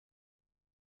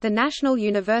The National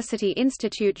University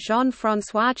Institute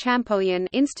Jean-François Champollion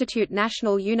Institut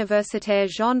National Universitaire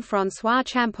Jean-François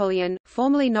Champollion,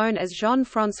 formerly known as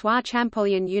Jean-François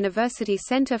Champollion University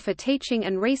Centre for Teaching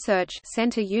and Research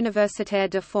Centre Universitaire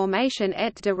de Formation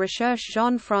et de Recherche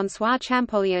Jean-François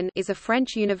Champollion, is a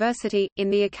French university,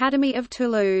 in the Academy of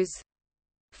Toulouse.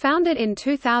 Founded in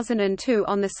 2002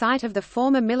 on the site of the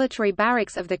former military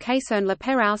barracks of the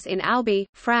Caserne-le-Pérouse in Albi,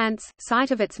 France,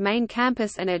 site of its main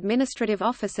campus and administrative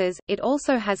offices, it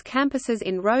also has campuses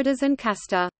in Rodez and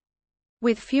Castres.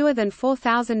 With fewer than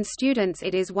 4,000 students,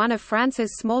 it is one of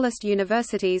France's smallest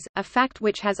universities, a fact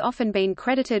which has often been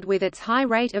credited with its high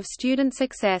rate of student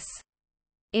success.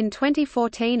 In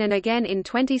 2014 and again in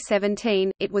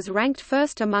 2017, it was ranked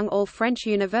first among all French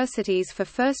universities for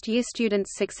first-year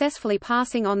students successfully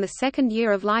passing on the second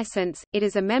year of license. It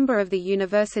is a member of the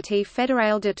Université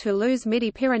fédérale de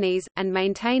Toulouse-Midi-Pyrénées, and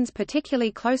maintains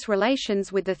particularly close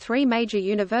relations with the three major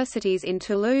universities in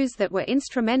Toulouse that were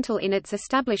instrumental in its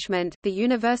establishment: the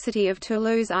University of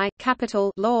Toulouse I,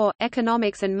 Capital, Law,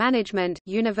 Economics and Management;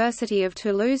 University of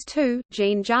Toulouse II,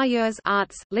 Jean Jaurès,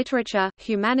 Arts, Literature,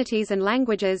 Humanities and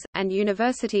Languages; and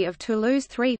University of Toulouse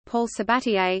III, Paul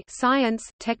Sabatier, Science,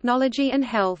 Technology and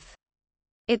Health.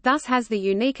 It thus has the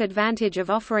unique advantage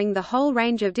of offering the whole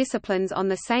range of disciplines on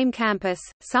the same campus,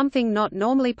 something not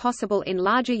normally possible in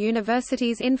larger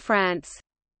universities in France.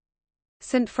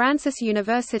 St. Francis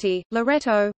University,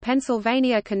 Loretto,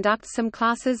 Pennsylvania conducts some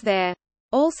classes there.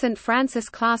 All St. Francis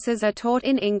classes are taught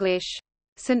in English.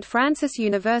 St. Francis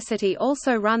University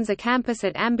also runs a campus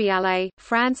at Ambialé,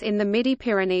 France in the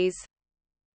Midi-Pyrénées.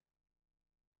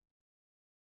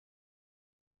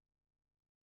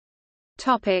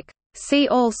 See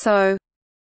also: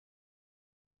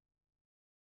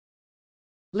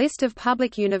 List of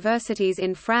public universities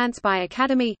in France by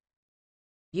academy,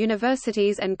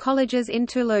 Universities and colleges in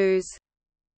Toulouse.